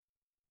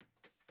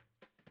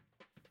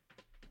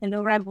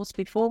Hello, Rebels.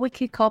 Before we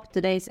kick off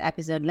today's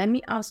episode, let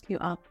me ask you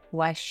a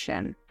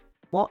question.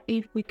 What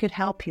if we could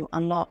help you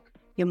unlock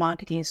your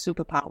marketing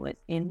superpowers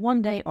in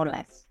 1 day or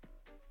less?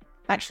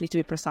 Actually, to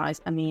be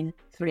precise,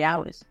 3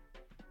 hours.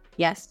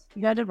 Yes,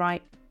 you heard it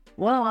right.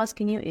 What I'm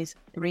asking you is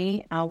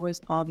 3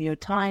 hours of your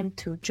time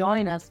to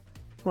join us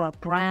for a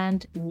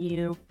brand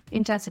new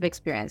intensive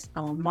experience,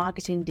 our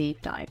marketing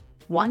deep dive.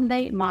 1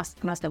 day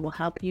masterclass that will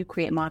help you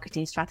create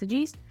marketing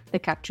strategies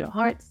that capture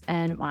hearts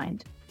and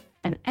mind.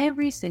 And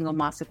every single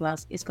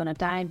masterclass is going to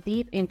dive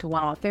deep into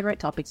one of our favorite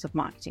topics of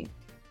marketing.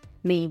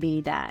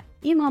 Maybe that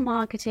email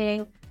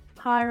marketing,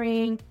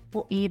 hiring,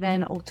 or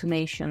even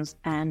automations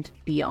and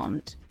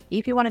beyond.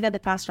 If you want to get the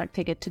fast track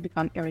ticket to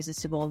become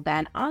irresistible,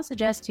 then I'll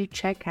suggest you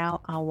check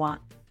out our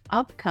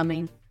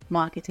upcoming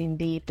marketing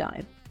deep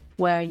dive,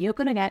 where you're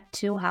going to get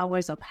 2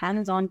 hours of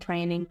hands-on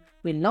training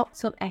with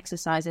lots of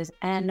exercises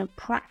and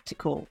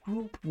practical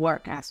group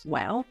work as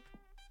well,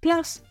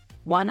 plus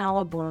 1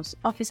 hour bonus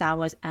office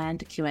hours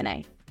and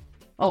Q&A.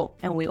 Oh,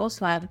 and we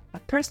also have a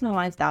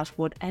personalized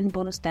dashboard and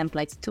bonus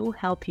templates to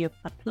help you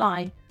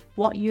apply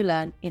what you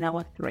learn in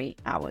our 3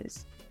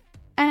 hours.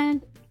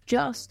 And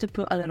just to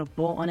put a little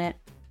bow on it,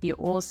 you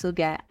also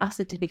get a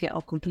certificate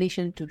of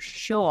completion to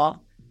show off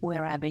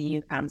wherever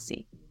you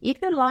fancy. If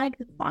you'd like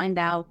to find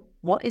out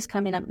what is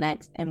coming up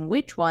next and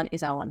which one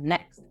is our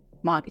next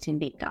marketing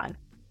deep dive,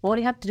 all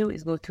you have to do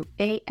is go to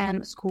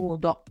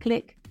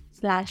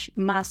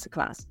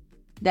amschool.click/masterclass.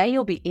 There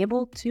you'll be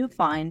able to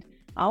find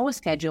our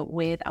schedule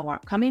with our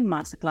upcoming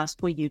masterclass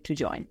for you to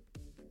join.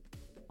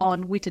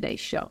 On with today's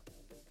show.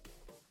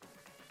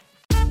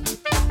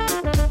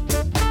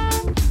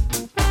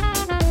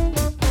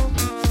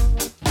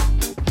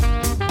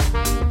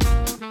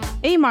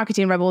 Hey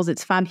Marketing Rebels,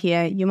 it's Fab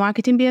here, your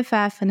marketing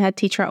BFF and head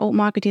teacher at Alt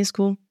Marketing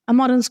School, a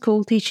modern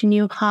school teaching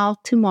you how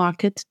to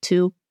market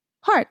to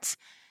hearts.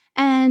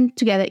 And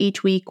together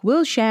each week,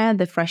 we'll share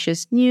the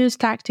freshest news,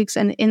 tactics,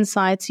 and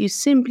insights you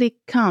simply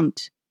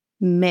can't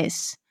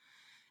miss.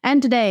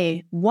 And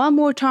today, one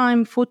more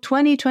time for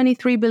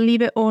 2023,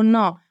 believe it or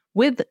not,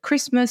 with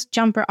Christmas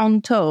jumper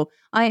on toe,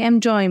 I am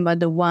joined by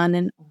the one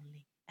and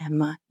only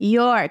Emma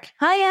York.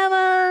 Hi,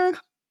 Emma.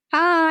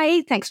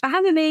 Hi, thanks for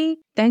having me.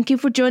 Thank you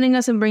for joining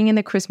us and bringing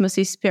the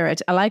Christmassy spirit.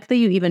 I like that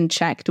you even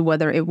checked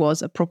whether it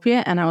was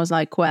appropriate. And I was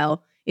like,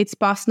 well, it's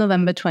past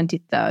November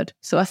 23rd.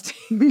 So I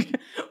think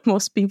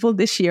most people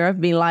this year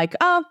have been like,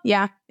 oh,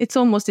 yeah, it's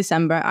almost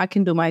December. I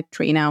can do my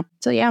tree now.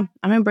 So yeah,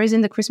 I'm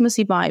embracing the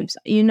Christmassy vibes.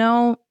 You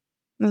know,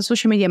 as a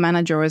social media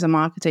manager or as a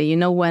marketer, you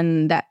know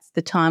when that's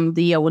the time of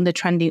the year when the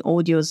trending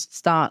audios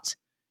start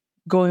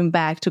going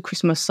back to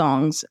Christmas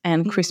songs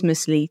and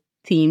Christmassly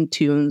themed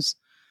tunes.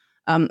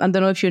 I don't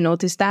know if you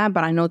noticed that,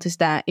 but I noticed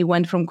that it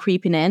went from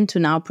creeping in to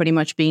now pretty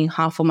much being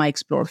half of my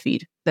Explore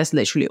feed. That's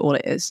literally all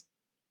it is.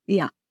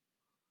 Yeah.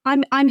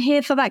 I'm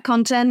here for that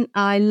content.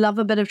 I love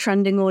a bit of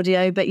trending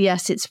audio, but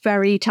yes, it's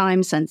very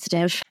time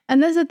sensitive.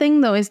 And there's the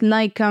thing though, it's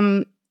like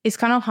it's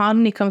kind of hard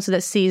when it comes to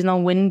that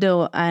seasonal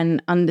window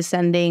and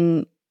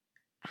understanding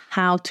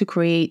how to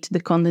create the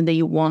content that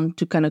you want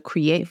to kind of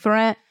create for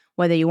it.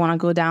 Whether you want to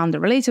go down the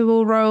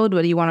relatable road,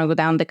 whether you want to go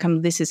down the kind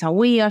of this is how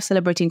we are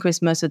celebrating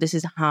Christmas, or this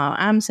is how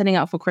I'm setting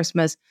up for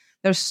Christmas.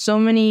 There's so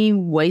many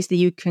ways that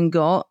you can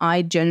go.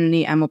 I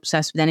generally am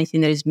obsessed with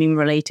anything that is meme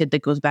related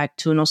that goes back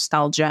to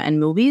nostalgia and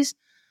movies.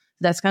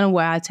 That's kind of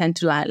where I tend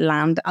to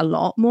land a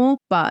lot more.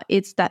 But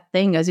it's that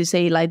thing, as you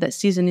say, like that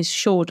season is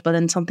short, but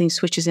then something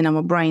switches in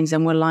our brains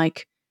and we're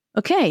like,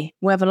 okay,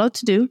 we have a lot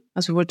to do,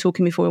 as we were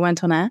talking before we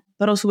went on air,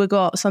 but also we've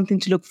got something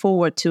to look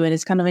forward to. And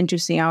it's kind of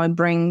interesting how it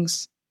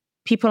brings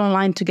people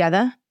online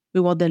together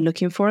with what they're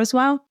looking for as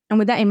well. And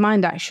with that in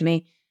mind,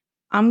 actually,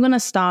 I'm going to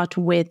start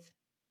with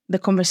the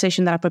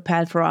conversation that I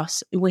prepared for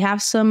us. We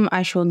have some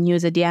actual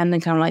news at the end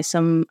and kind of like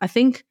I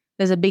think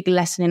there's a big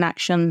lesson in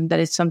action that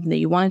is something that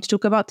you wanted to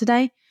talk about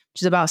today,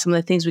 which is about some of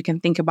the things we can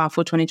think about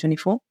for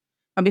 2024.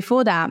 And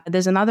before that,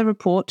 there's another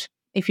report.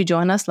 If you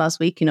joined us last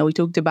week, we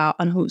talked about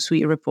a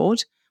Hootsuite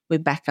report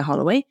with Becca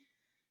Holloway.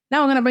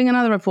 Now we're going to bring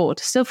another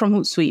report, still from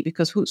Hootsuite,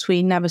 because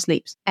Hootsuite never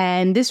sleeps.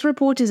 And this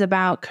report is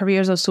about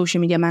careers of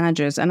social media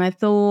managers. And I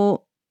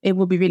thought it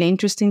would be really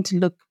interesting to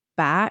look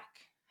back.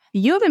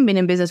 You haven't been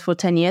in business for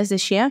 10 years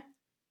this year.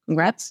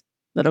 Congrats.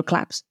 Little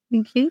claps.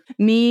 Thank you.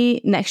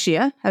 Me, next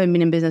year, having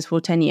been in business for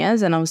 10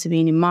 years and obviously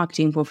been in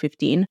marketing for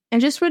 15.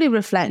 And just really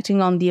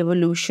reflecting on the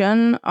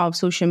evolution of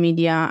social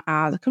media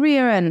as a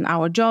career and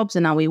our jobs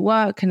and how we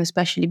work. And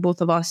especially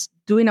both of us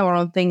doing our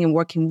own thing and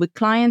working with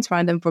clients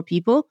rather than for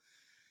people.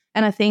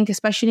 And I think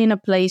especially in a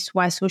place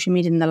where social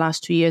media in the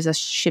last 2 years has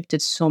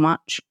shifted so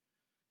much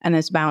and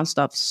has bounced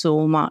off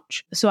so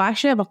much. So I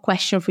actually have a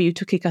question for you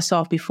to kick us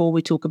off before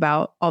we talk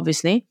about,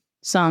 obviously,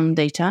 some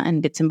data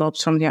and bits and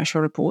bobs from the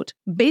actual report.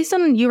 Based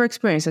on your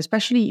experience,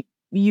 especially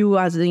you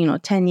as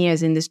 10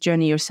 years in this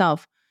journey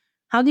yourself,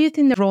 how do you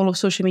think the role of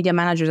social media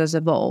managers has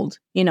evolved?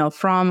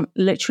 From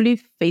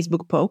literally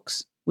Facebook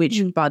pokes,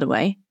 which, by the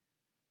way,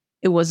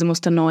 it was the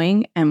most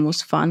annoying and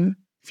most fun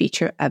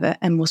feature ever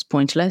and most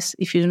pointless.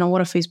 If you don't know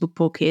what a Facebook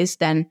poke is,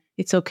 then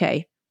it's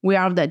okay. We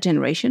are of that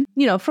generation.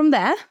 From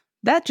there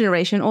that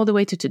generation all the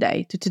way to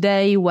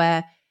today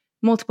where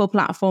multiple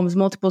platforms,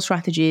 multiple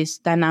strategies,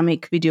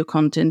 dynamic video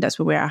content, that's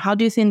where we are. How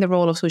do you think the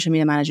role of social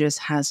media managers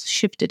has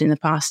shifted in the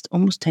past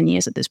almost 10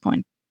 years at this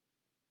point?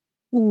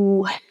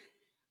 Ooh,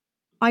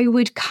 I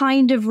would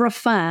kind of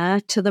refer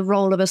to the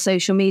role of a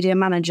social media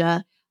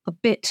manager a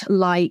bit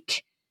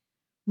like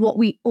what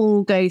we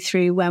all go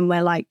through when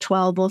we're like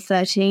 12 or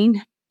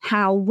 13.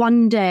 How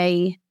one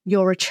day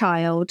you're a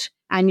child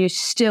and you're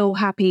still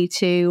happy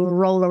to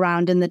roll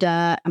around in the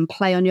dirt and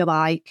play on your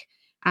bike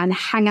and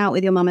hang out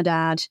with your mum and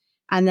dad.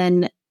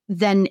 And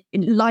then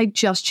life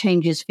just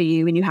changes for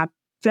you and you have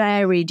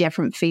very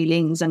different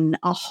feelings and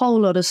a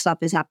whole lot of stuff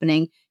is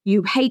happening.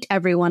 You hate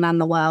everyone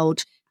and the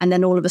world. And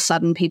then all of a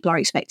sudden people are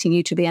expecting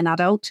you to be an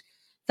adult.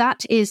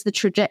 That is the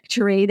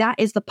trajectory. That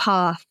is the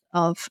path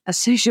of a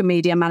social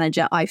media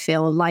manager, I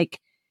feel, like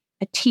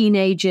a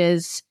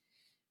teenager's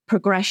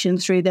progression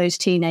through those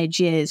teenage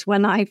years.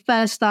 When I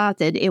first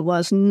started, it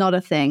was not a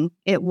thing.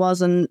 It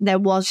wasn't, there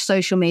was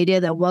social media,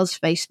 there was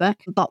Facebook,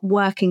 but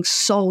working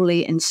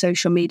solely in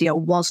social media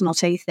was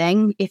not a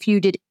thing. If you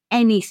did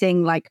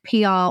anything like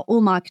PR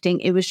or marketing,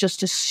 it was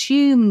just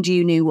assumed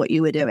you knew what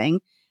you were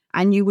doing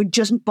and you would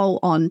just bolt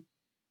on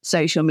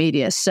social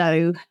media.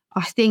 So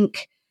I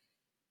think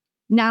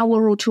now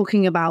we're all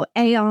talking about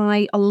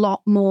AI a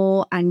lot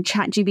more and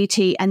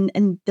ChatGPT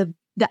and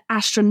the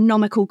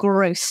astronomical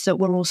growth that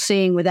we're all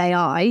seeing with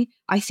AI.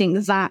 I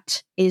think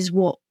that is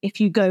what, if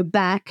you go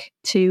back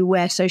to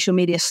where social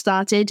media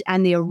started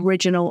and the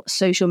original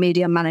social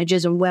media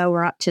managers and where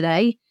we're at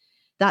today,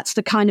 that's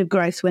the kind of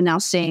growth we're now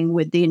seeing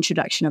with the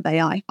introduction of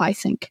AI, I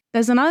think.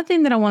 There's another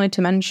thing that I wanted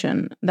to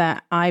mention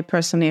that I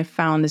personally have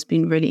found has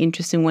been really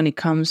interesting when it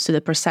comes to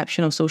the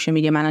perception of social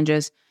media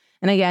managers.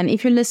 And again,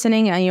 if you're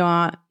listening and you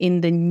are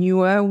in the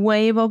newer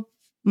wave of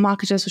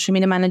marketers, social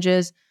media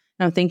managers,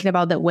 and I'm thinking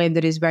about that wave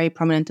that is very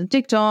prominent on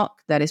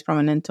TikTok, that is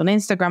prominent on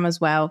Instagram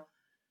as well.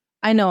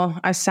 I know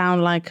I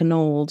sound like an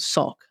old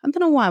sock. I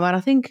don't know why, but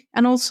I think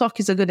an old sock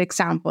is a good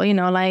example. You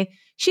know, like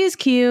she's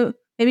cute.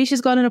 Maybe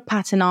she's got a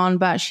pattern on,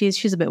 but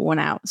she's a bit worn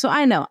out. So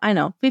I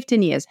know,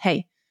 15 years,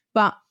 hey.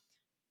 But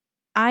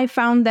I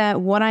found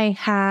that what I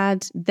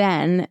had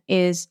then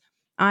is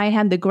I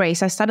had the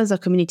grace. I started as a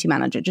community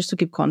manager, just to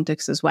give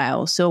context as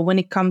well. So when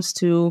it comes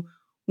to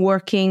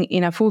working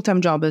in a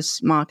full-time job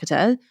as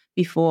marketer,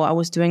 before I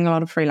was doing a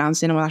lot of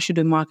freelancing, I was actually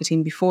doing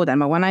marketing before then.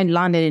 But when I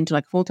landed into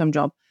like a full-time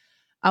job,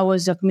 I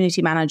was a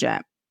community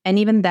manager. And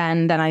even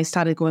then I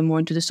started going more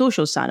into the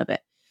social side of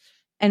it.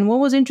 And what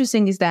was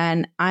interesting is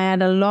then I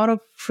had a lot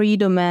of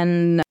freedom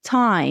and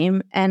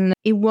time, and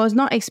it was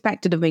not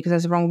expected of me because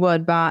that's the wrong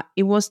word, but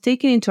it was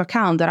taken into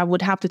account that I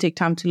would have to take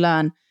time to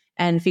learn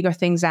and figure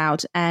things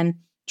out and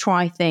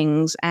try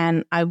things.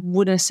 And I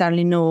wouldn't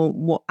necessarily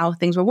know how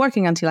things were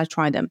working until I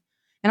tried them.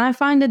 And I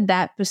find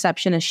that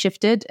perception has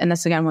shifted. And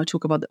that's again when I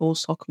talk about the old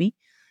sock me,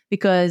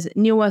 because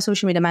newer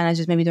social media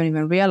managers maybe don't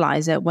even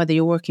realize it, whether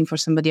you're working for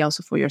somebody else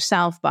or for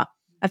yourself. But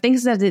I think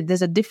that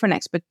there's a different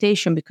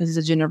expectation because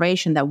it's a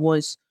generation that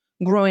was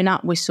growing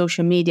up with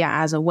social media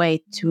as a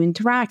way to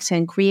interact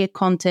and create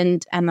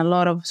content. And a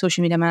lot of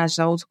social media managers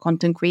are also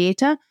content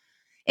creator.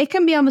 It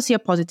can be obviously a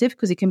positive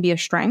because it can be a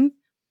strength,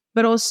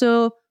 but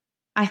also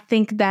I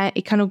think that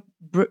it kind of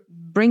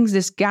brings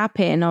this gap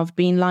in of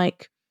being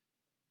like,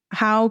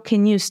 how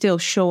can you still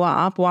show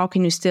up or how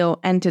can you still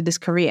enter this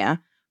career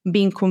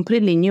being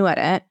completely new at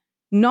it,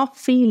 not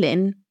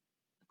feeling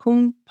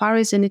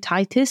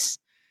comparisonitis,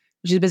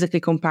 which is basically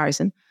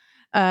comparison,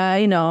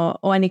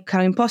 or any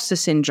kind of imposter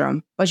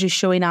syndrome, but just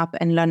showing up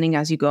and learning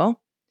as you go.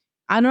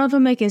 I don't know if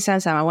I'm making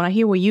sense, Emma. I want to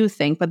hear what you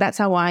think, but that's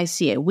how I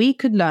see it. We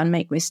could learn,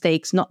 make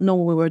mistakes, not know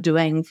what we were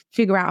doing,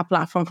 figure out a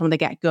platform from the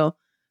get-go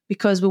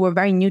because we were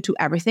very new to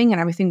everything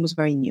and everything was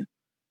very new.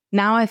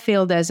 Now I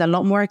feel there's a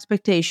lot more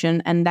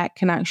expectation and that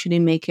can actually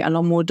make it a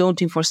lot more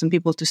daunting for some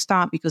people to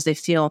start because they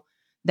feel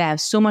they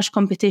have so much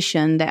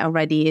competition that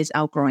already is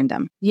outgrowing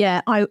them.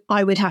 Yeah,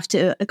 I would have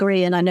to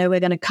agree. And I know we're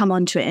going to come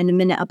on to it in a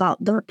minute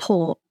about the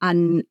report.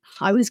 And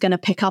I was going to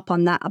pick up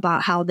on that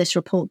about how this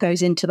report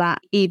goes into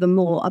that even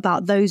more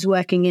about those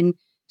working in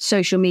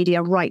social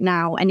media right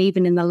now. And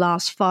even in the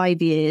last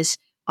 5 years,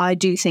 I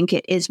do think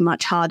it is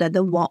much harder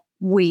than what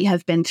we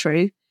have been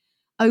through.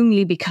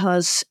 Only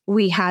because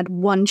we had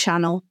one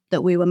channel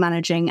that we were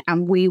managing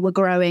and we were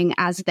growing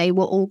as they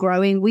were all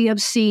growing. We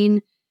have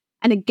seen,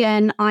 and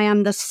again, I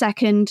am the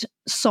second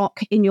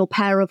sock in your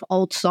pair of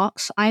old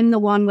socks. I'm the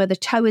one where the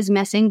toe is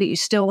messing, but you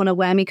still want to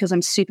wear me because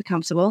I'm super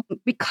comfortable.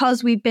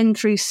 Because we've been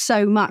through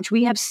so much,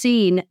 we have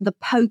seen the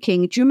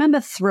poking. Do you remember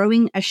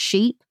throwing a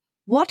sheep?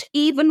 What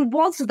even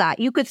was that?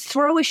 You could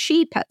throw a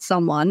sheep at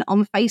someone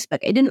on Facebook.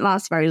 It didn't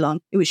last very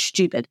long. It was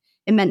stupid.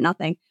 It meant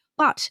nothing.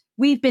 But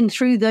we've been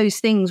through those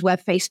things where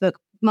Facebook,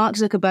 Mark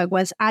Zuckerberg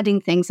was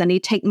adding things and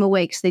he'd take them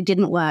away because they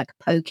didn't work,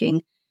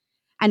 poking.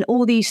 And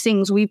all these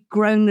things, we've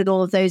grown with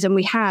all of those and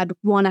we had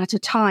one at a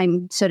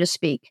time, so to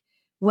speak.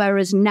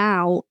 Whereas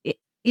now it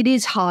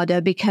is harder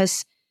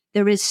because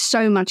there is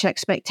so much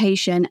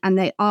expectation and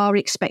they are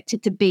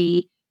expected to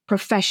be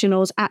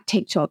professionals at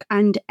TikTok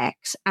and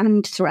X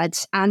and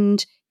Threads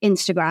and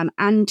Instagram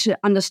and to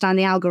understand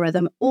the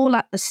algorithm all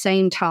at the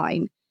same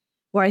time,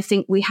 where I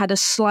think we had a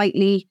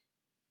slightly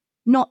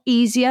not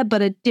easier,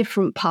 but a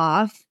different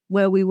path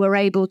where we were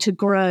able to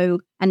grow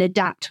and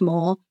adapt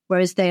more,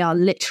 whereas they are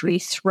literally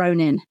thrown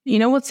in. You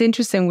know what's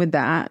interesting with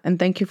that? And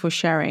thank you for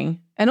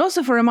sharing. And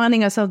also for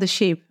reminding us of the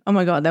sheep. Oh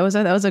my God, that was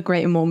a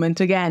great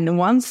moment again.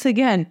 Once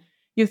again,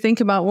 you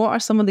think about what are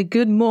some of the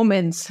good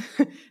moments.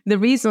 The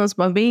reasons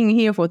by being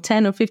here for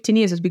 10 or 15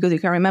 years is because you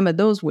can remember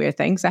those weird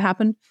things that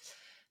happened.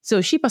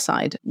 So sheep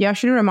aside, you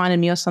actually reminded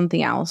me of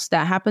something else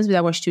that happens with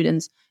our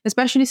students,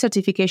 especially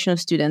certification of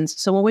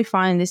students. So what we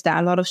find is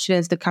that a lot of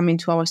students that come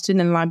into our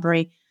student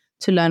library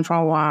to learn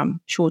from our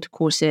short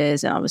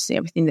courses and obviously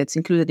everything that's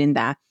included in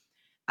that,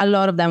 a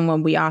lot of them,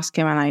 when we ask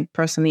them, and I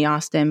personally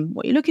ask them,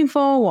 what you're looking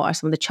for, what are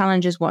some of the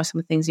challenges, what are some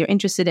of the things you're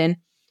interested in?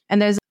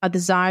 And there's a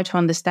desire to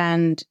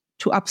understand,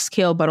 to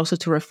upskill, but also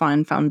to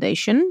refine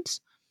foundations.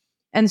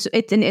 And so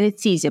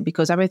it's easier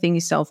because everything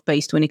is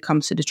self-paced when it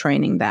comes to the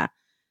training there.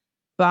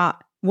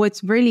 But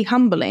what's really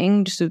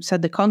humbling, just to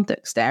set the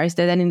context there, is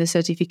that then in the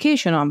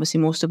certification, obviously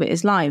most of it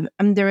is live.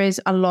 And there is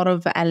a lot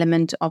of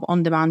element of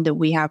on-demand that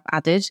we have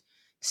added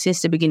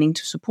since the beginning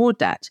to support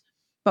that.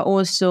 But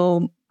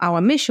also our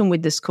mission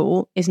with the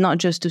school is not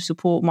just to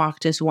support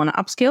marketers who want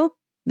to upskill,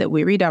 that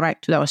we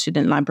redirect to our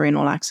student library and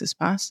all access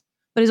pass,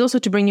 but it's also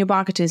to bring new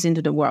marketers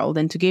into the world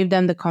and to give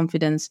them the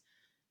confidence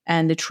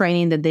and the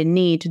training that they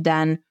need to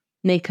then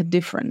make a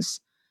difference,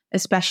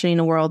 especially in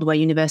a world where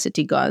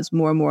university gets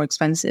more and more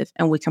expensive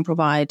and we can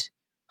provide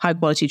high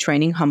quality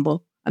training,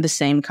 humble, at the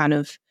same kind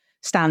of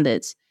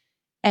standards.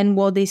 And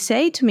what they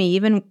say to me,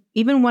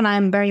 even when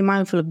I'm very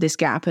mindful of this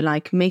gap and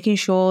like making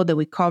sure that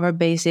we cover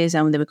bases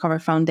and that we cover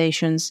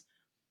foundations,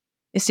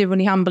 it's still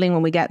really humbling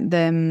when we get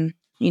them,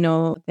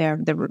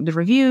 the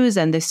reviews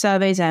and the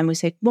surveys and we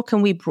say, what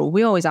can we improve?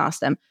 We always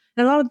ask them.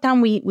 And a lot of the time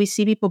we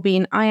see people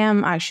being, I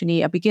am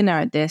actually a beginner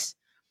at this.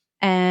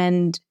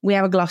 And we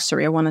have a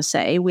glossary, I want to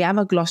say. We have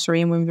a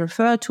glossary and when we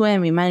refer to it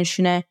and we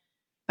mention it.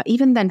 But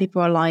even then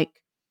people are like,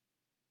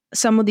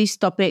 some of these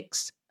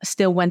topics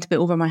still went a bit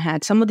over my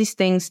head. Some of these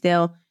things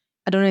still,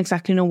 I don't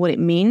exactly know what it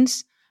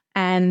means.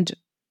 And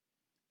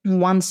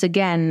once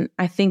again,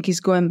 I think is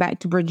going back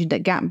to bridging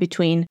that gap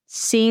between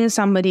seeing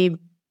somebody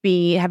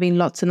be having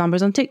lots of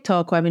numbers on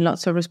TikTok or having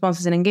lots of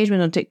responses and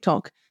engagement on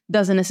TikTok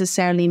doesn't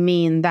necessarily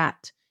mean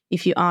that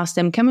if you ask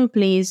them, can we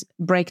please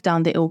break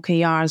down the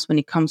OKRs when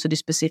it comes to this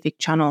specific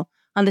channel,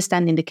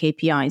 understanding the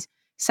KPIs.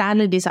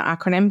 Sadly, these are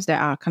acronyms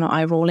that are kind of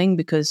eye-rolling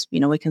because,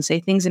 we can say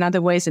things in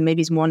other ways and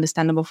maybe it's more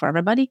understandable for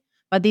everybody.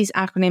 But these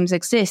acronyms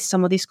exist.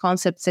 Some of these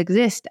concepts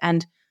exist.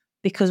 And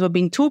because we've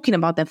been talking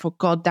about them for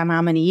goddamn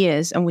how many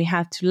years and we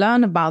had to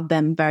learn about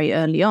them very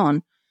early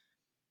on,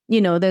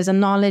 there's a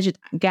knowledge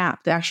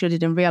gap that I actually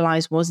didn't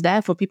realize was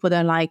there for people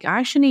that are like,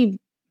 actually,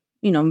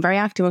 I'm very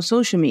active on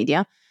social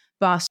media,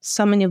 but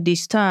so many of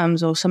these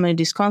terms or so many of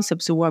these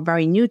concepts were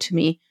very new to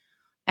me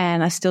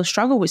and I still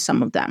struggle with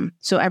some of them.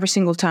 So every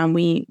single time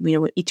we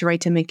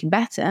iterate and make it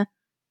better.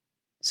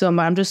 So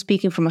I'm just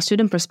speaking from a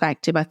student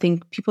perspective. I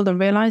think people don't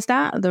realize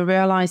that. They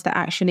realize that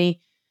actually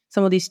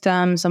some of these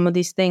terms, some of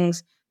these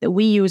things that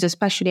we use,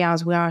 especially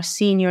as we are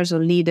seniors or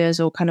leaders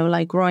or kind of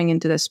like growing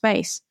into the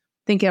space,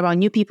 thinking about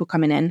new people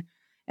coming in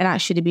and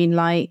actually being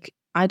like,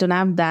 I don't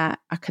have that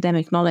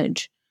academic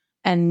knowledge.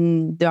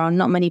 And there are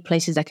not many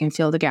places that can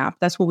fill the gap.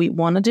 That's what we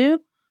want to do.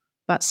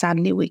 But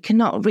sadly, we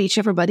cannot reach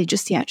everybody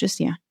just yet.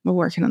 We're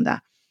working on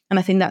that. And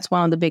I think that's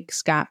one of the big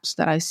gaps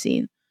that I've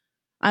seen.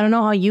 I don't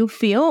know how you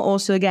feel.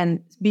 Also,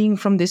 again, being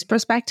from this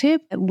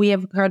perspective, we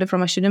have heard it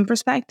from a student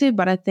perspective,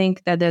 but I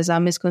think that there's a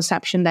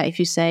misconception that if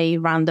you say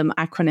random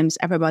acronyms,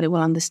 everybody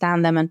will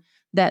understand them. And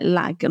that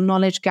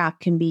knowledge gap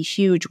can be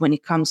huge when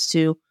it comes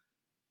to,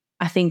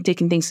 I think,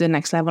 taking things to the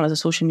next level as a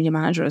social media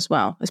manager as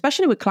well,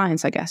 especially with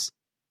clients, I guess.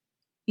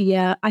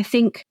 Yeah, I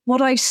think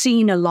what I've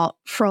seen a lot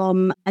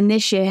from, and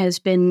this year has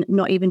been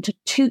not even to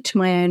toot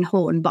my own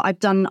horn, but I've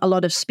done a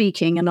lot of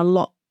speaking and a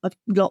lot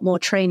more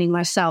training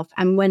myself.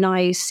 And when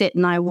I sit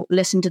and I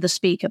listen to the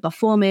speaker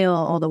before me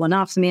or the one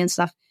after me and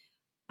stuff,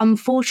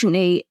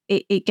 unfortunately,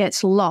 it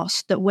gets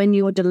lost that when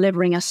you're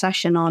delivering a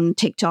session on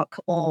TikTok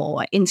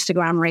or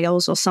Instagram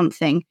Reels or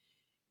something,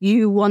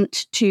 you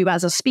want to,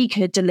 as a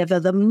speaker,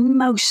 deliver the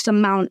most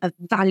amount of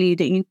value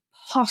that you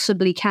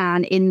possibly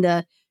can in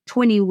the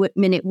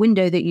 20-minute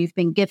window that you've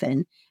been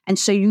given. And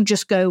so you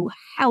just go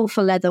hell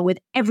for leather with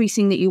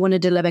everything that you want to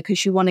deliver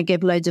because you want to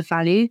give loads of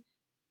value.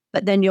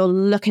 But then you're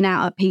looking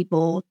out at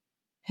people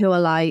who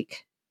are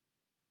like,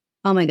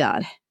 oh my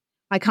God,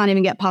 I can't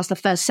even get past the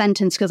first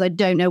sentence because I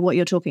don't know what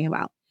you're talking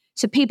about.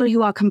 So people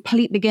who are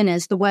complete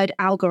beginners, the word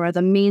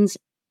algorithm means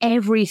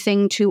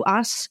everything to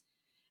us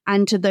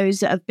and to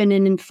those that have been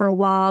in for a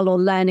while or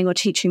learning or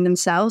teaching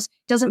themselves.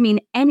 Doesn't mean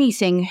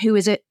anything who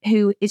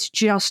is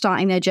just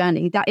starting their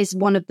journey. That is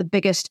one of the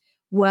biggest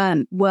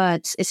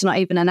words. It's not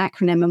even an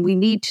acronym. And we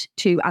need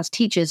to, as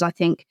teachers, I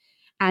think,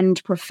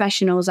 and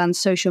professionals and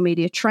social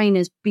media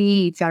trainers,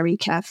 be very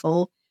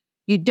careful.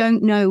 You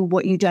don't know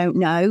what you don't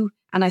know.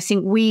 And I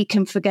think we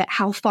can forget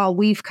how far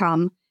we've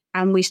come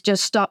and we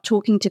just start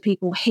talking to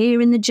people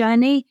here in the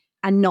journey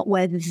and not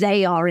where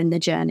they are in the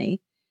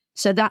journey.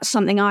 So that's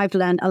something I've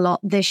learned a lot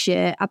this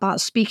year about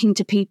speaking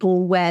to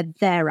people where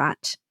they're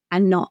at,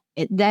 and not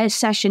their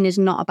session is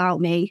not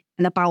about me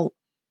and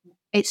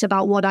it's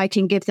about what I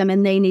can give them,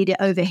 and they need it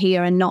over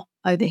here and not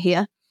over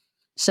here.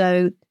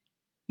 So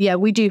yeah,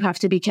 we do have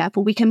to be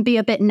careful. We can be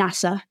a bit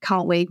NASA,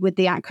 can't we, with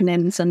the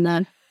acronyms and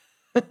the.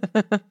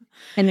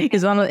 And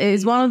it's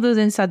one of those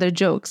insider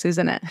jokes,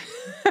 isn't it?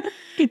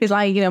 It's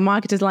like,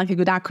 marketers like a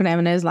good acronym,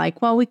 and it's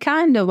like, well, we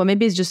kind of, but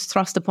maybe it's just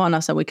thrust upon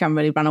us that we can't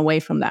really run away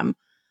from them.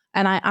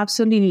 And I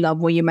absolutely love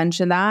what you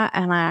mentioned that.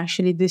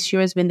 And this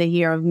year has been the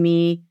year of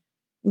me,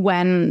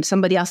 when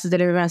somebody else is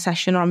delivering a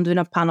session or I'm doing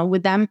a panel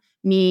with them,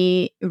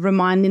 me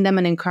reminding them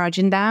and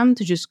encouraging them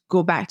to just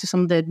go back to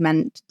some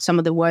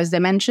of the words they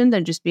mentioned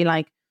and just be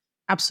like,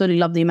 absolutely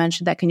love that you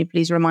mentioned that. Can you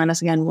please remind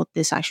us again what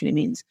this actually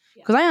means?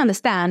 Because I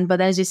understand,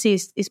 but as you see,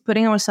 it's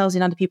putting ourselves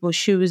in other people's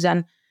shoes.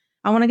 And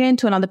I want to get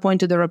into another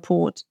point of the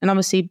report. And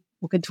obviously,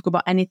 we can talk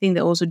about anything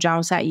that also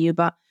jumps at you.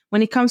 But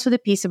when it comes to the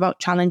piece about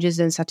challenges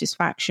and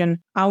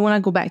satisfaction, I want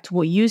to go back to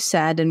what you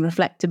said and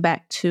reflect it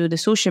back to the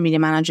social media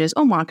managers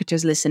or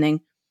marketers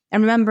listening.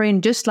 And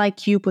remembering, just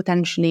like you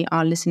potentially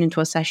are listening to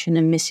a session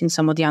and missing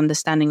some of the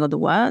understanding of the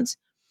words,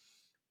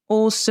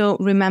 also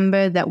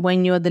remember that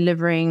when you're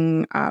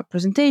delivering a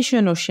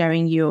presentation or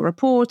sharing your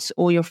reports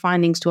or your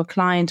findings to a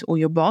client or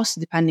your boss,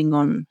 depending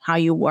on how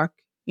you work,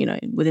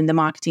 within the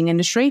marketing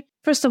industry.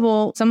 First of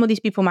all, some of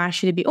these people might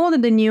actually be older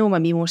than you,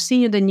 might be more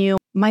senior than you,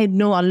 might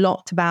know a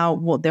lot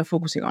about what they're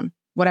focusing on,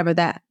 whatever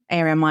that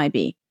area might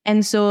be.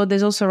 And so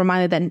there's also a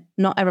reminder that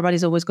not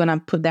everybody's always going to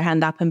put their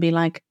hand up and be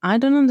like, I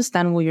don't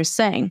understand what you're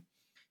saying.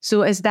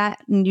 So as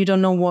that you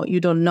don't know what you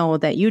don't know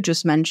that you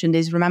just mentioned,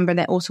 is remember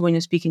that also when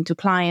you're speaking to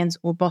clients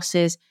or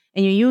bosses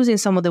and you're using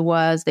some of the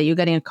words that you're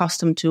getting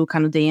accustomed to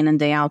kind of day in and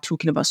day out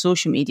talking about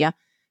social media,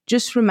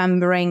 just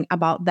remembering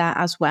about that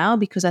as well,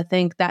 because I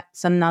think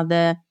that's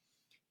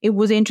it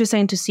was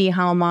interesting to see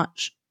how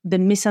much the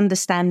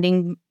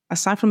misunderstanding,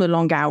 aside from the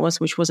long hours,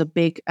 which was a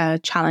big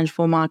challenge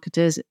for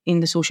marketers in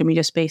the social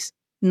media space,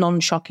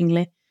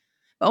 non-shockingly,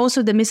 but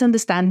also the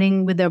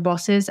misunderstanding with their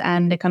bosses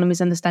and the kind of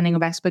misunderstanding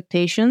of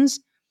expectations.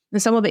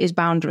 And some of it is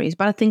boundaries,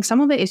 but I think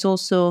some of it is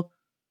also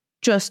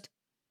just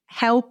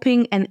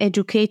helping and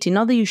educating.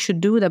 Not that you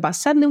should do that, but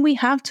suddenly we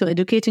have to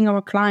educating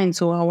our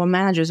clients or our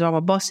managers or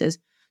our bosses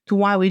to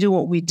why we do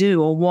what we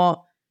do or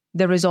what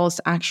the results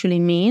actually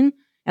mean.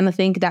 And I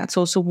think that's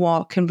also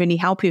what can really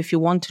help you if you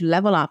want to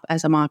level up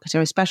as a marketer,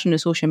 especially in the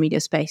social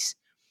media space.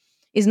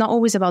 It's not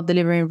always about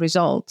delivering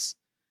results.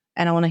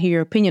 And I want to hear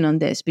your opinion on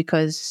this,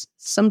 because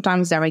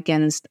sometimes they're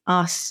against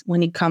us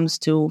when it comes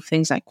to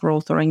things like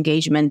growth or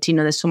engagement.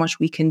 There's so much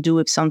we can do.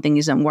 If something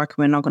isn't working,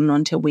 we're not going to know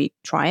until we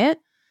try it.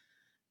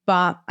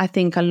 But I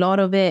think a lot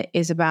of it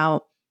is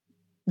about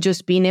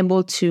just being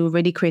able to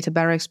really create a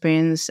better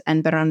experience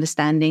and better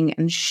understanding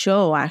and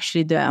show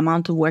actually the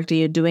amount of work that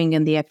you're doing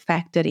and the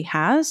effect that it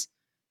has.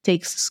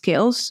 Takes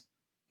skills,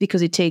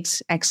 because it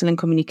takes excellent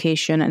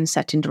communication and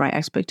setting the right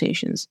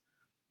expectations.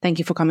 Thank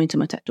you for coming to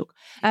my TED Talk.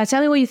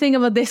 Tell me what you think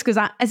about this, because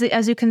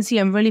as you can see,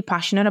 I'm really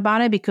passionate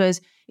about it,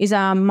 because it's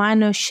a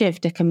minor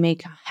shift that can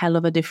make a hell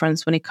of a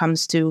difference when it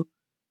comes to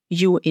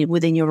you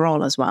within your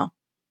role as well.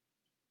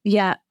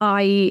 Yeah,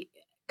 I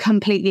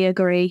completely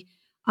agree.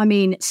 I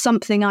mean,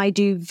 something I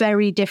do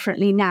very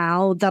differently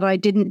now that I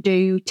didn't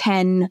do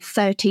 10,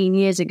 13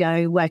 years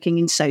ago working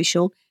in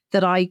social,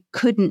 that I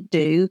couldn't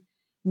do,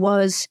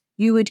 was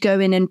you would go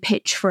in and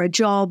pitch for a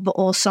job,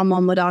 or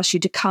someone would ask you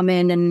to come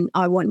in and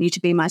I want you to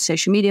be my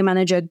social media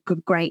manager.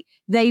 Good, great.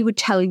 They would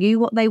tell you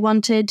what they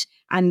wanted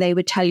and they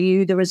would tell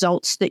you the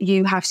results that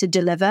you have to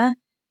deliver.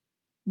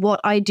 What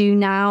I do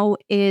now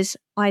is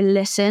I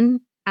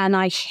listen and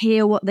I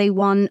hear what they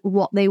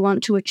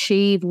want to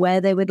achieve, where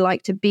they would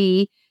like to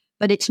be.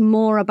 But it's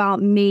more about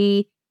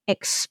me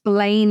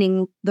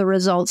explaining the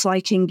results I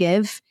can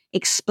give,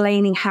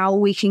 explaining how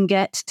we can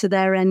get to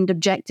their end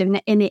objective.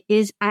 And it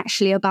is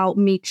actually about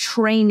me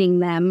training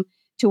them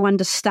to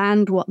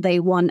understand what they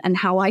want and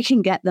how I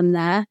can get them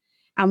there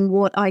and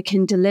what I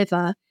can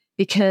deliver.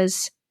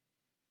 Because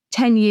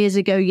 10 years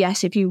ago,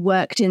 yes, if you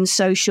worked in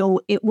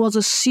social, it was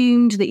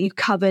assumed that you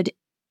covered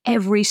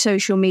every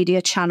social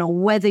media channel,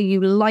 whether you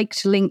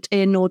liked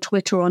LinkedIn or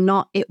Twitter or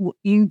not,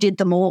 you did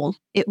them all.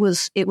 It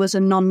was a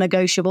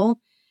non-negotiable.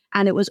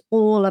 And it was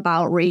all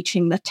about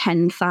reaching the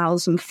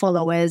 10,000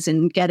 followers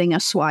and getting a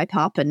swipe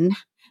up and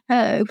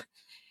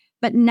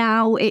But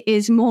now it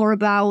is more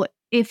about,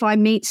 if I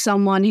meet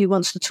someone who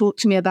wants to talk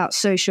to me about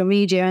social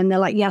media and they're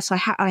like, yes, I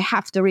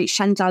have to reach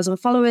 10,000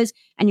 followers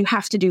and you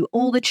have to do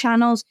all the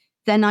channels,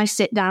 then I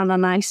sit down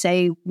and I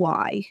say,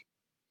 why?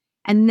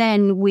 And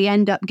then we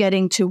end up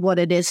getting to what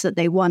it is that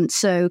they want.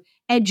 So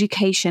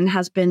education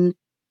has been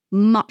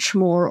much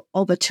more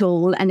of a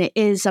tool, and it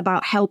is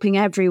about helping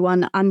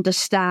everyone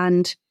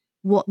understand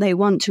what they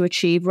want to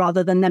achieve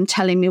rather than them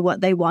telling me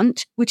what they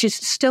want, which is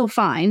still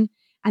fine.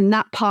 And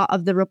that part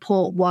of the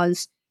report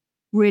was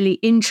really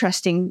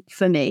interesting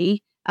for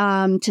me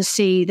to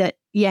see that,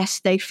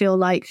 yes, they feel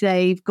like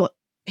they've got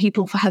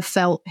people have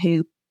felt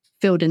who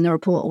filled in the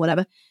report or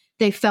whatever.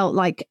 They felt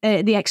like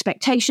the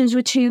expectations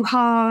were too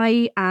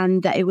high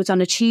and that it was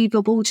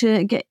unachievable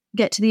to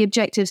get to the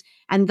objectives.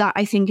 And that,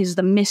 I think, is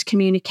the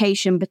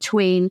miscommunication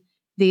between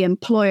the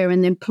employer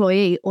and the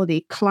employee, or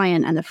the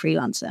client and the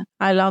freelancer.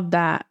 I love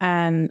that.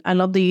 And I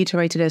love that you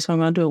iterated it. So I'm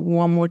going to do it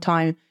one more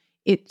time.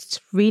 It's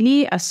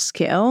really a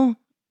skill.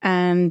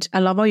 And I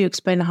love how you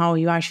explain how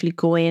you actually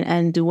go in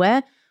and do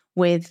it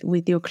with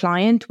your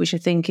client, which I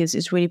think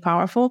is really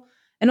powerful.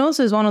 And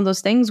also is one of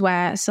those things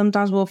where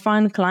sometimes we'll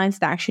find clients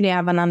that actually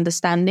have an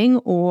understanding,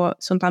 or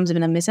sometimes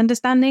even a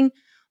misunderstanding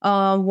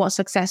of what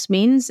success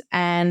means.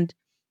 And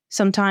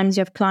sometimes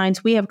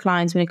we have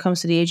clients when it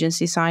comes to the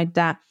agency side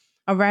that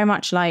are very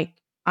much like,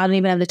 I don't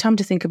even have the time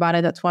to think about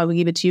it. That's why we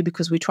give it to you,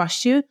 because we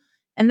trust you.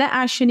 And that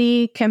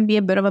actually can be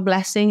a bit of a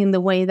blessing in the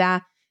way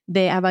that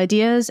they have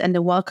ideas and they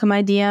welcome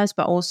ideas,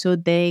 but also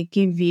they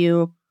give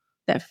you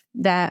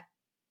that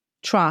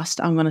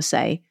trust, I'm going to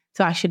say,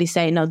 to actually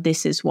say, no,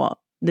 this is where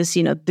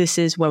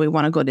we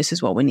want to go. This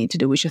is what we need to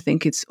do, which I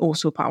think is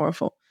also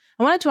powerful.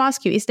 I wanted to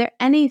ask you, is there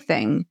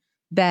anything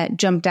that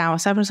jumped out,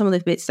 aside from some of the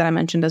bits that I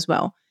mentioned as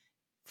well,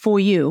 for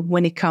you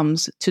when it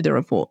comes to the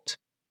report?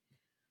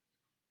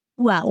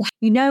 Well,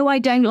 I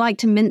don't like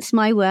to mince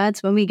my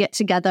words when we get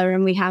together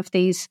and we have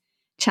these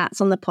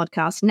chats on the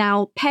podcast.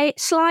 Now,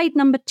 slide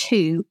number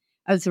 2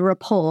 of the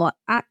report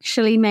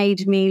actually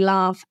made me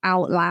laugh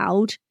out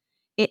loud.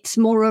 It's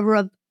more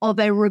of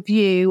a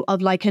review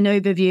of like an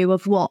overview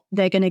of what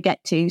they're going to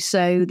get to.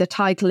 So the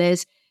title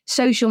is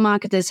Social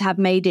Marketers Have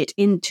Made It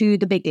Into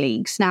the Big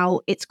Leagues.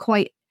 Now, it's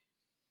quite,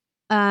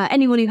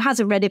 anyone who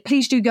hasn't read it,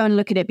 please do go and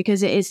look at it,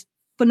 because it is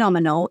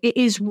phenomenal. It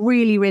is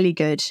really, really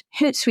good.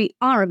 Hootsuite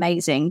are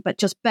amazing, but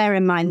just bear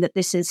in mind that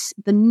this is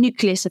the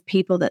nucleus of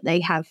people that they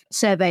have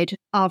surveyed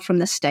are from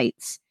the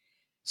States.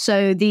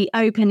 So the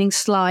opening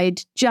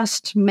slide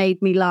just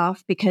made me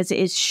laugh because it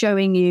is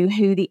showing you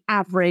who the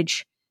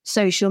average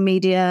social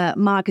media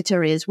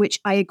marketer is, which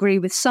I agree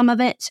with some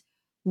of it.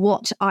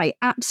 What I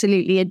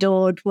absolutely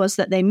adored was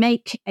that they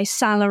make a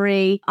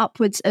salary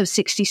upwards of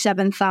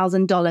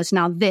 $67,000.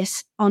 Now,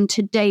 this on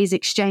today's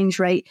exchange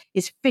rate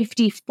is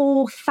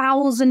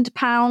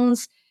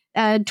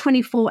 £54,000,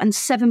 24 and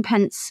 7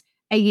 pence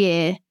a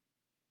year.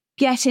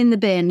 Get in the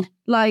bin.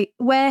 Like,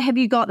 where have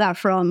you got that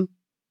from?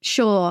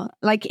 Sure.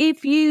 Like,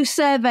 if you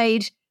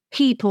surveyed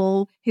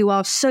people who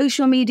are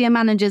social media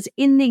managers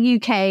in the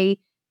UK,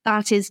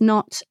 that is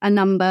not a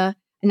number.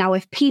 Now,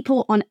 if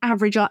people on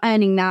average are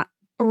earning that,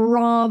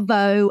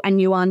 bravo, and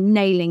you are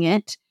nailing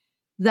it.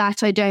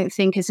 That I don't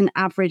think is an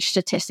average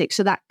statistic.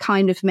 So that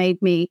kind of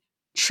made me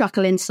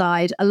chuckle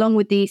inside, along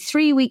with the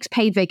 3 weeks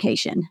paid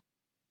vacation.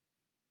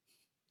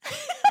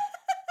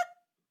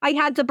 I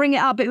had to bring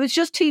it up. It was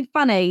just too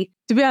funny.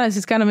 To be honest,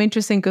 it's kind of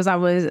interesting because I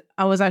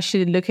was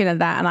actually looking at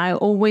that, and I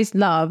always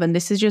love, and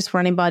this is just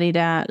for anybody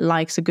that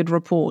likes a good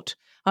report,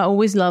 I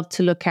always love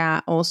to look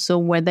at also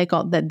where they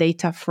got that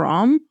data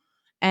from.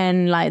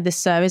 And like the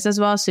service as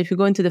well. So if you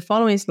go into the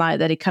following slide,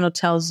 that it kind of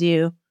tells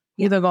you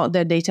who they got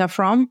their data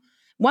from.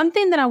 One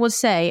thing that I would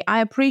say, I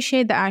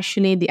appreciate that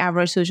actually the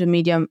average social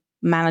media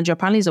manager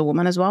apparently is a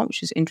woman as well,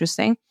 which is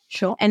interesting.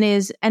 Sure. And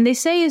they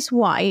say is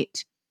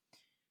white.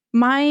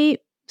 My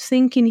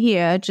thinking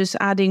here, just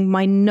adding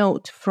my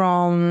note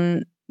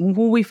from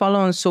who we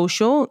follow on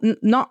social,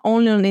 not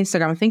only on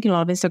Instagram, I'm thinking a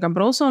lot of Instagram,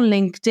 but also on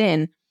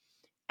LinkedIn.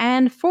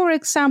 And for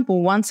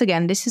example, once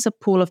again, this is a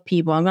pool of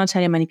people. I'm going to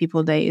tell you how many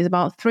people there is.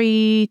 About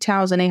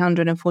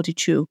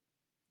 3,842.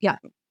 Yeah.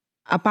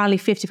 Apparently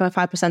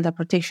 55% are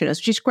practitioners,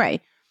 which is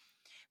great.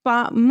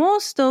 But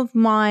most of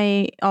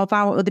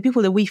the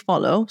people that we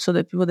follow, so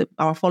the people that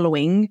are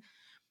following,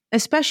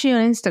 especially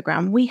on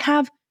Instagram, we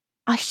have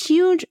a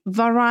huge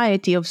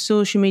variety of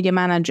social media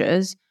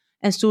managers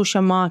and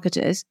social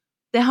marketers.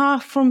 They are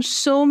from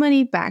so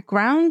many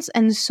backgrounds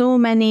and so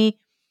many,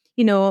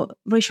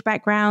 racial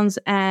backgrounds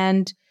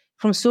and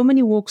from so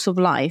many walks of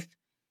life,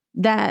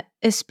 that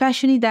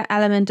especially that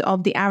element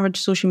of the average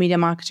social media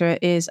marketer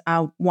is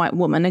a white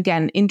woman.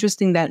 Again,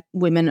 interesting that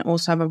women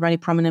also have a very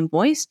prominent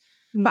voice.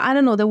 But I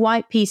don't know, the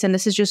white piece, and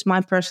this is just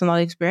my personal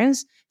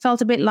experience,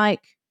 felt a bit like,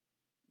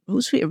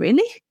 Hootsuite,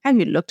 really? Have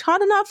you looked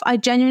hard enough? I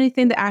genuinely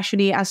think that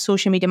actually as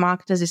social media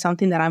marketers is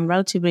something that I'm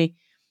relatively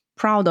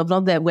proud of.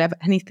 Not that we have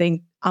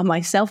anything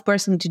myself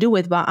personally to do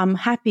with, but I'm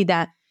happy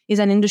that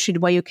it's an industry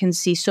where you can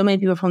see so many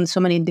people from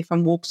so many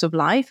different walks of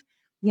life.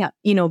 Yeah,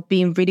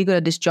 being really good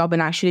at this job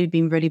and actually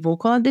being really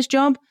vocal at this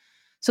job.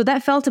 So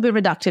that felt a bit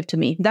reductive to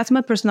me. That's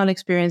my personal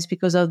experience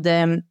because of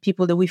the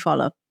people that we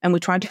follow. And we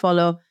try to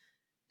follow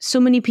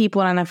so many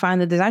people. And I find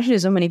that there's actually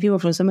so many people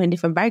from so many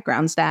different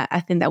backgrounds that I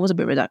think that was a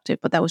bit reductive,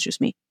 but that was just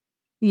me.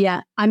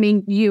 Yeah. I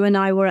mean, you and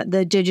I were at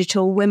the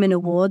Digital Women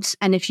Awards.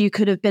 And if you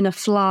could have been a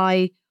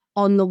fly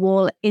on the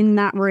wall in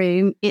that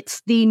room,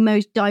 it's the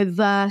most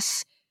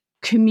diverse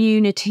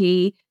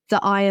community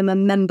that I am a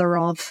member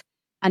of.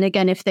 And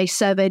again, if they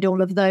surveyed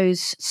all of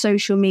those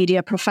social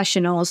media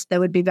professionals, there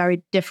would be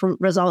very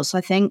different results, I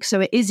think.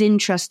 So it is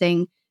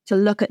interesting to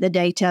look at the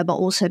data, but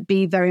also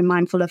be very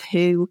mindful of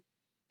who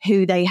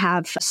they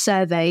have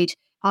surveyed.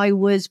 I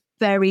was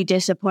very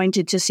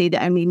disappointed to see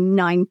that only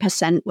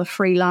 9% were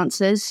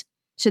freelancers.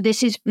 So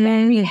this is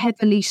very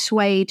heavily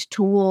swayed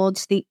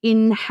towards the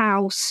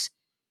in-house.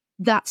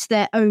 That's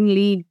their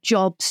only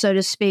job, so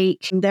to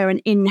speak. They're an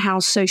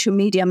in-house social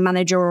media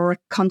manager or a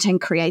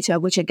content creator,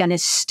 which again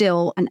is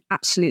still an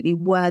absolutely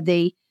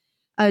worthy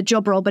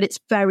job role, but it's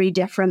very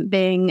different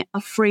being a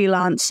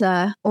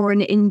freelancer or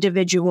an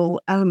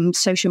individual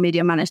social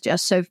media manager.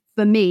 So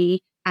for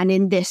me, and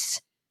in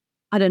this,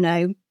 I don't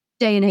know,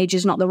 day and age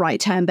is not the right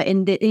term, but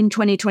in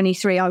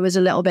 2023, I was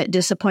a little bit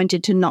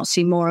disappointed to not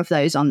see more of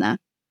those on there.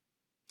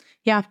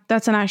 Yeah,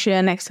 that's actually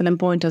an excellent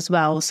point as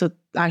well. So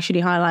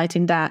actually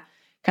highlighting that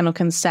kind of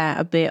can set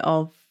a bit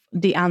of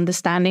the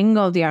understanding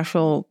of the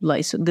actual,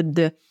 like, so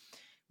the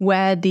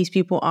where these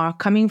people are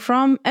coming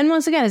from. And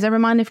once again, as a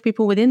reminder for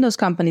people within those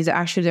companies that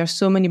actually there are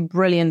so many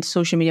brilliant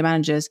social media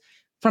managers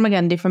from,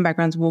 again, different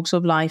backgrounds, walks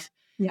of life,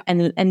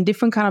 and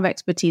different kind of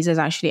expertise is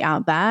actually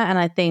out there. And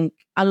I think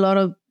a lot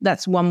of,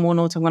 that's one more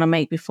note I'm going to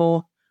make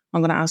before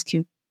I'm going to ask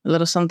you a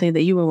little something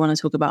that you were want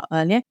to talk about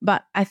earlier.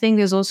 But I think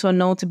there's also a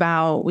note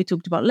about, we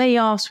talked about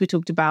layoffs, we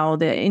talked about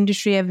the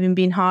industry having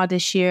been hard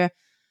this year.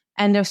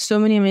 And there's so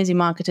many amazing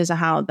marketers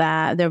out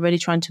there. They're really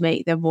trying to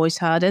make their voice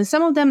heard. And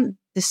some of them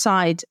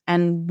decide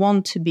and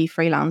want to be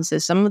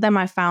freelancers. Some of them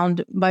I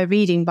found by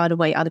reading, by the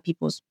way, other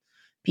people's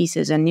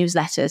pieces and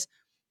newsletters.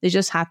 They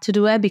just had to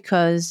do it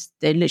because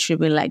they literally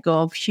been let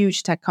go of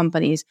huge tech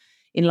companies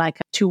in like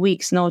 2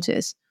 weeks'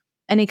 notice.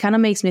 And it kind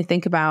of makes me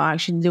think about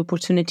actually the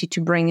opportunity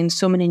to bring in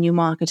so many new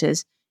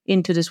marketers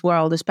into this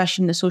world,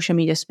 especially in the social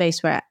media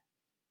space, where,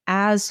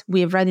 as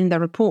we have read in the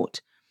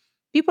report,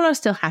 people are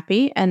still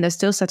happy and they're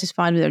still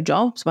satisfied with their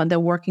jobs, but they're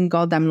working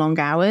goddamn long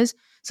hours.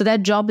 So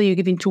that job that you're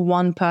giving to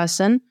one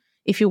person,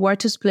 if you were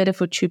to split it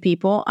for two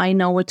people, I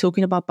know we're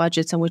talking about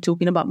budgets and we're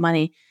talking about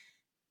money,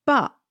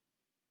 but,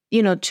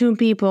 you know, two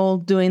people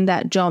doing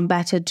that job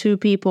better, two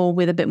people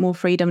with a bit more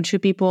freedom, two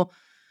people,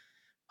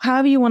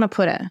 however you want to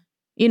put it.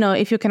 You know,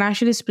 if you can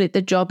actually split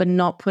the job and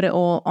not put it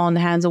all on the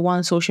hands of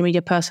one social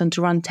media person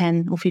to run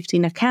 10 or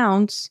 15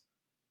 accounts,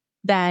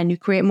 then you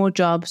create more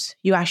jobs,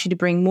 you actually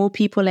bring more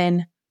people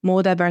in,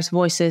 more diverse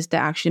voices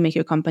that actually make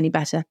your company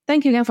better.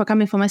 Thank you again for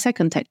coming for my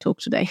second tech talk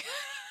today.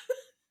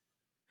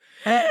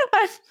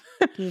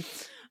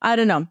 I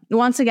don't know.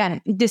 Once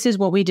again, this is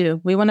what we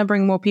do. We want to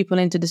bring more people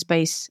into the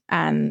space,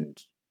 and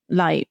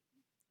like,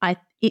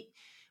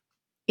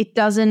 it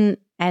doesn't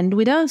end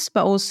with us,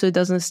 but also it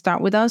doesn't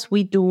start with us.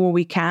 We do what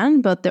we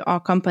can, but there are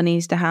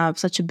companies that have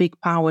such a big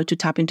power to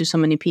tap into so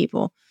many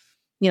people.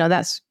 You know,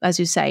 that's, as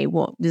you say,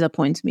 what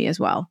disappoints me as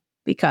well,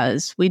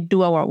 because we do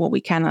what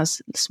we can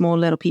as small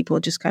little people,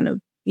 just kind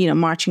of, you know,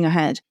 marching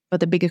ahead. But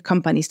the bigger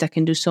companies that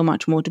can do so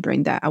much more to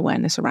bring that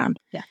awareness around.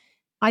 Yeah.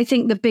 I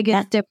think the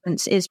biggest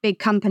difference is big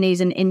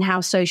companies and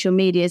in-house social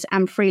medias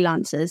and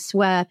freelancers,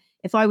 where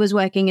if I was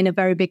working in a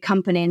very big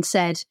company and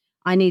said,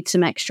 I need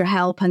some extra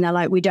help, and they're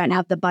like, we don't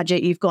have the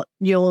budget,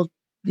 you're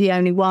the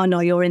only one,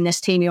 or you're in this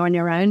team, you're on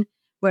your own.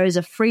 Whereas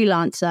a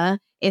freelancer,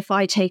 if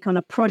I take on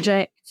a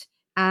project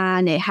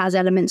and it has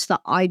elements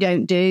that I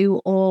don't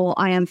do, or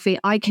I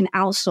can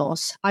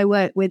outsource. I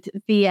work with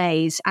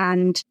VAs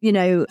and, you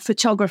know,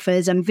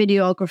 photographers and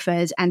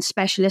videographers and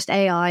specialist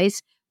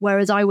AIs,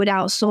 whereas I would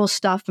outsource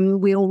stuff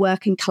and we all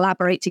work and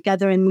collaborate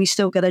together and we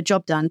still get a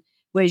job done.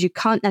 Whereas you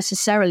can't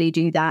necessarily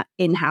do that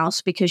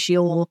in-house because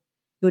you're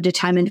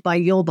determined by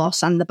your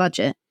boss and the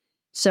budget.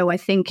 So I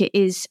think it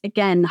is,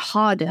 again,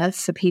 harder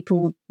for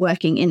people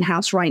working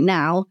in-house right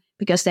now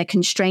because they're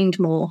constrained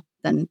more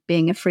than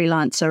being a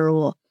freelancer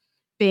or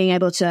being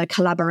able to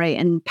collaborate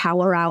and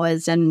power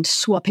hours and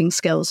swapping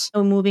skills.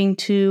 So moving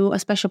to a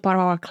special part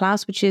of our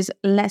class, which is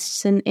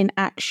lesson in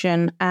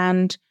action.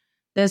 And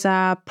there's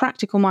a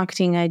practical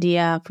marketing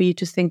idea for you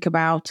to think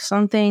about,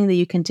 something that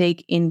you can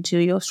take into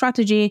your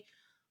strategy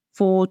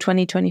for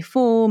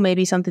 2024,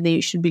 maybe something that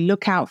you should be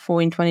look out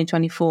for in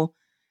 2024.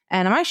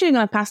 And I'm actually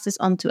going to pass this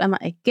on to Emma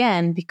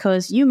again,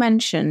 because you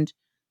mentioned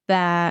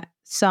that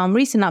some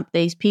recent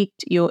updates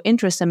piqued your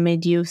interest and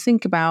made you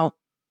think about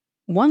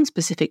one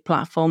specific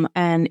platform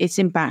and its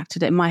impact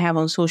that it might have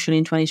on social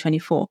in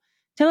 2024.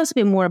 Tell us a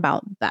bit more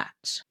about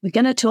that. We're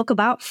going to talk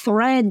about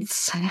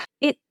Threads.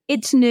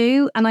 It's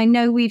new, and I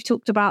know we've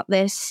talked about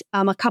this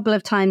a couple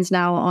of times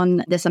now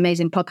on this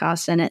amazing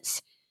podcast, and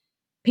it's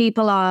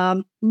people are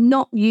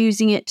not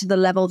using it to the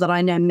level that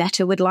I know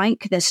Meta would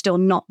like. There's still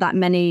not that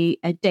many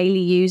daily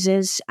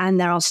users,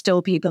 and there are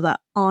still people that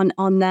aren't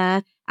on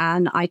there,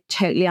 and I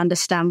totally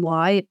understand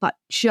why. But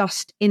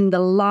just in the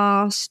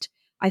last,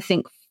 I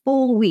think,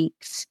 4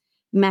 weeks,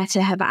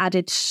 Meta have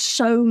added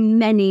so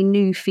many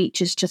new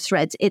features to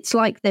Threads. It's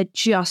like they're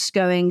just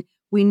going,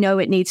 we know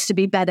it needs to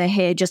be better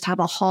here, just have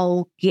a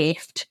whole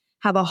gift,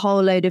 have a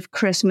whole load of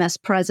Christmas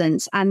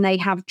presents. And they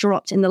have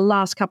dropped in the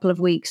last couple of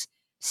weeks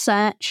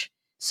search.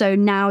 So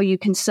now you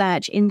can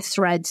search in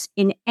Threads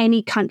in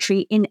any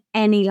country, in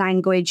any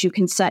language. You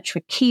can search for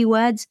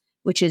keywords,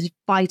 which is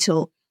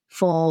vital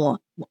for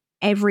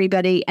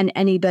everybody and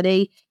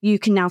anybody. You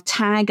can now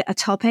tag a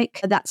topic.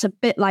 That's a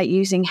bit like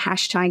using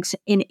hashtags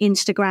in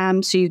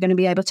Instagram. So you're going to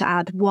be able to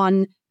add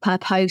one per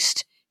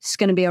post. It's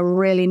going to be a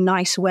really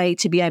nice way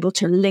to be able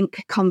to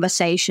link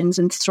conversations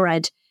and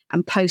thread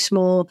and post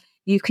more.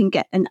 You can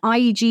get an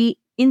IG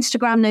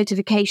Instagram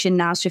notification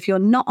now. So if you're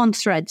not on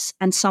Threads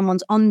and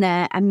someone's on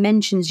there and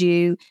mentions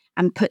you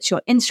and puts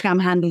your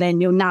Instagram handle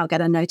in, you'll now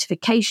get a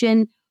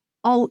notification.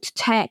 Alt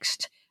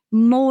text,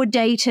 more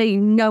data. You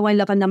know I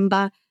love a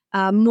number.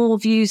 More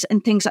views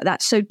and things like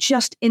that. So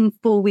just in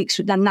 4 weeks,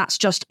 then that's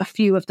just a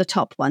few of the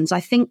top ones.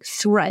 I think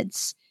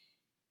Threads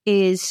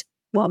is,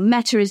 well,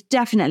 Meta is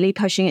definitely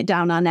pushing it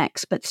down our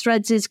necks, but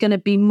Threads is going to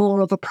be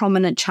more of a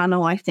prominent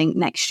channel, I think,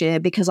 next year,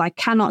 because I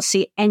cannot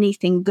see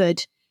anything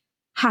good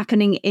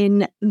happening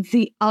in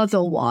the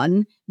other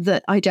one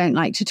that I don't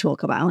like to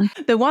talk about.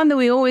 The one that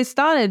we always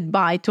started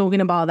by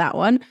talking about, that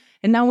one,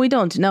 and now we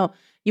don't. No,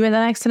 you made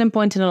an excellent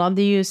point, and I love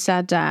that you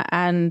said that.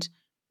 And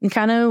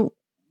kind of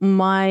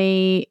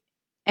my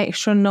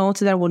extra note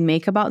that I would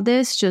make about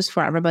this, just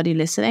for everybody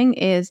listening,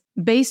 is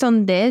based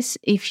on this,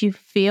 if you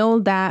feel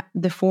that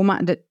the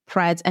format that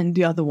Threads and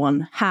the other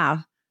one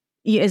have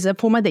is a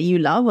format that you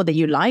love or that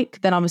you like,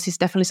 then obviously it's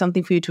definitely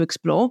something for you to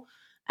explore.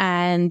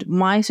 And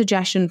my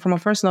suggestion from a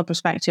personal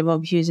perspective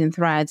of using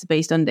Threads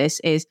based on this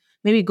is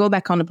maybe go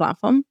back on the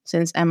platform,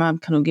 since Emma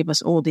kind of gave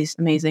us all these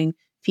amazing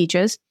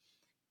features,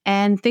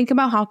 and think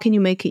about how can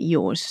you make it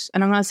yours.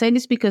 And I'm going to say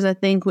this because I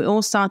think we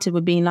all started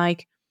with being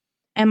like,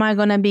 am I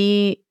going to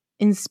be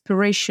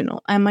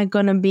inspirational? Am I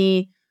going to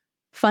be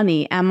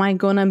funny? Am I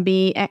going to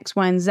be X,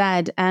 Y, and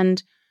Z?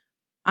 And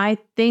I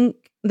think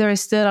there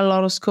is still a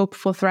lot of scope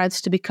for Threads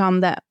to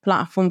become that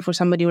platform for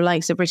somebody who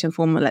likes the written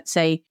form, let's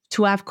say,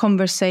 to have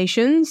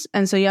conversations.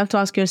 And so you have to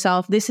ask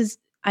yourself, this is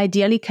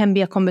ideally can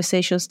be a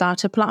conversation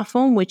starter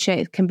platform, which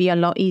it can be a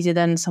lot easier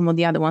than some of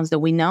the other ones that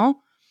we know.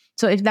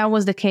 So if that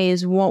was the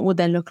case, what would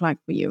that look like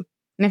for you?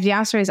 And if the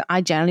answer is,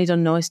 I generally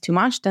don't know, it's too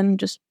much, then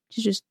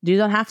you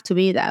don't have to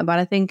be there. But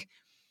I think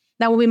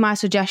that would be my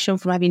suggestion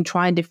from having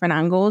tried different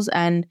angles,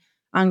 and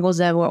angles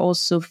that were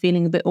also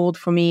feeling a bit old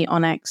for me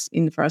on X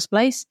in the first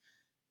place.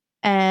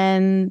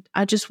 And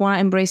I just want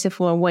to embrace it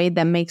for a way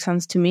that makes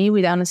sense to me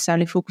without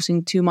necessarily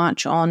focusing too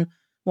much on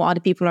what other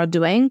people are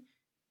doing,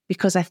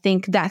 because I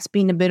think that's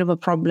been a bit of a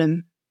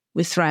problem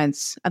with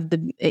Threads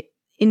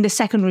in the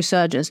second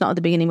resurgence, not at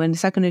the beginning, when the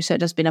second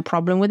resurgence has been a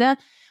problem with it,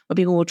 where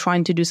people were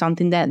trying to do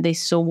something that they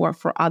saw work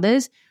for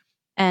others,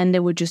 and they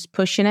were just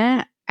pushing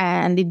it,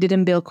 and it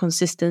didn't build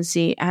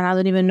consistency. And I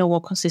don't even know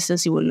what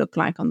consistency would look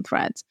like on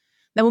Threads.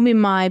 That would be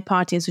my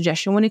parting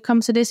suggestion when it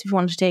comes to this. If you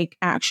want to take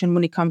action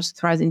when it comes to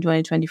Threads in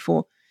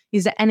 2024,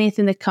 is there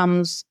anything that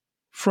comes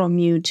from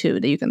you too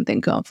that you can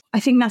think of? I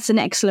think that's an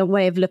excellent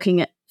way of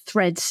looking at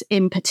Threads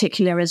in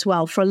particular as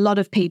well. For a lot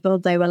of people,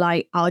 they were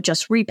like, I'll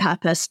just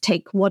repurpose,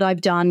 take what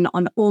I've done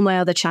on all my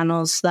other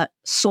channels that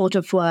sort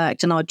of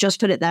worked, and I'll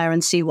just put it there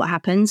and see what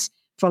happens.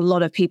 For a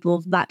lot of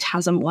people, that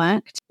hasn't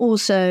worked.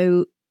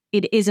 Also,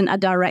 it isn't a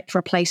direct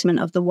replacement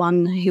of the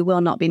one who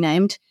will not be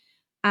named.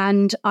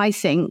 And I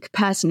think,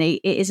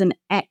 personally, it is an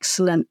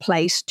excellent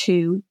place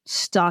to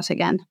start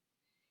again.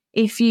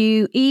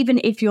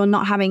 Even if you're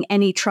not having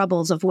any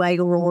troubles of where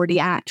you're already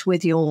at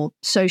with your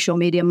social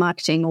media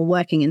marketing or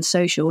working in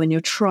social, and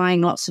you're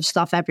trying lots of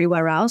stuff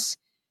everywhere else,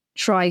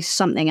 try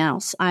something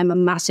else.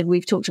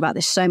 We've talked about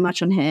this so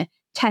much on here,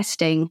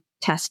 testing.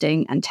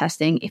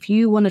 If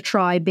you want to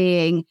try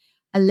being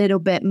a little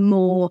bit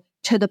more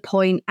to the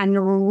point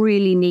and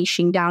really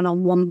niching down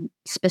on one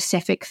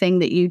specific thing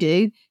that you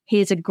do,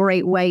 here's a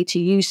great way to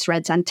use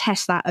Threads and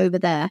test that over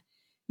there.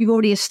 You've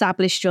already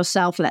established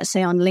yourself, let's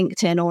say on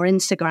LinkedIn or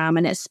Instagram,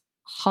 and it's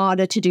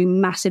harder to do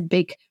massive,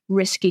 big,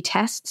 risky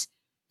tests.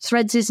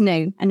 Threads is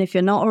new. And if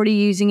you're not already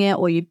using it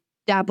or you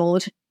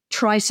dabbled,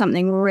 try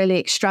something really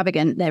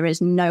extravagant. There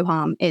is no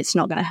harm. It's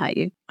not going to hurt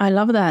you. I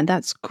love that.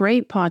 That's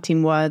great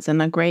parting words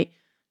and a great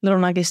little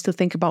nuggets to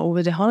think about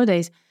over the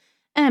holidays.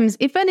 Ems,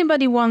 if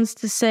anybody wants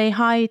to say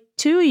hi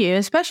to you,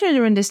 especially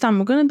during this time,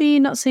 we're going to be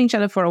not seeing each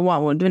other for a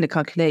while. We're doing the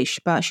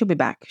calculation, but she'll be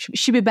back.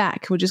 She'll be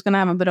back. We're just going to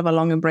have a bit of a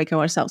longer break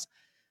ourselves.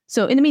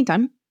 So in the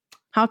meantime,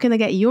 how can they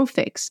get your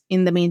fix?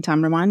 In the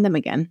meantime, remind them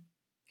again.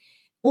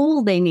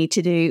 All they need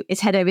to do is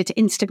head over to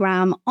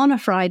Instagram on a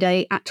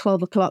Friday at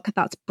 12 o'clock.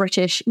 That's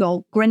British,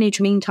 well, Greenwich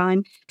Mean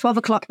Time, 12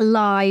 o'clock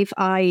live.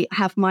 I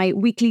have my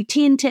weekly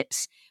tea and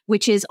tips,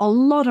 which is a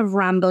lot of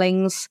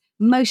ramblings,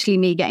 mostly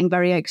me getting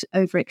very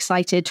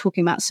overexcited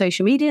talking about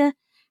social media.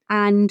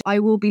 And I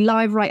will be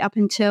live right up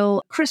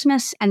until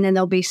Christmas. And then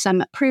there'll be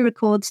some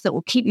pre-records that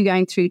will keep you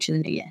going through to the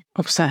new year.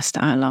 Obsessed.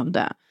 I love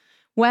that.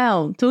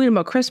 Well, talking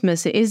about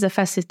Christmas, it is the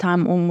festive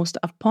time almost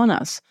upon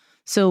us.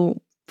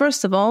 So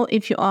first of all,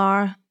 if you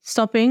are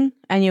stopping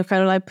and you're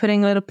kind of like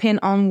putting a little pin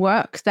on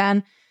work,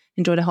 then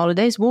enjoy the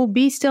holidays. We'll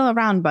be still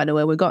around, by the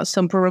way. We got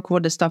some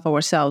pre-recorded stuff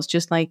ourselves,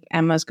 just like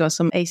Emma's got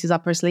some aces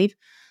up her sleeve.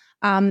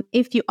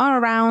 If you are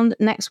around,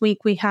 next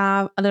week we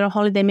have a little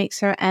holiday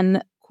mixer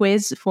and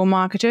quiz for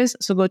marketers.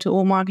 So go to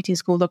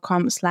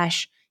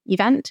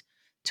allmarketingschool.com/event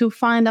to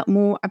find out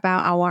more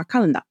about our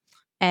calendar.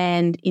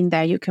 And in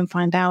there, you can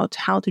find out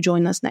how to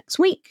join us next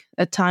week.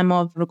 The time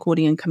of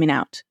recording and coming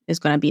out is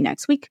going to be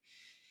next week.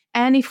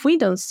 And if we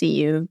don't see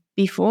you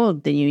before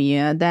the new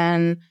year,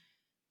 then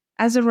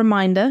as a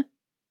reminder,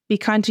 be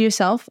kind to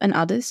yourself and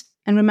others.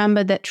 And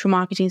remember that true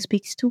marketing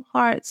speaks to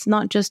hearts,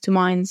 not just to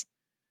minds.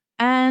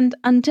 And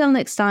until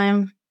next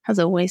time, as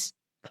always,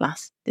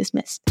 class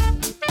dismissed.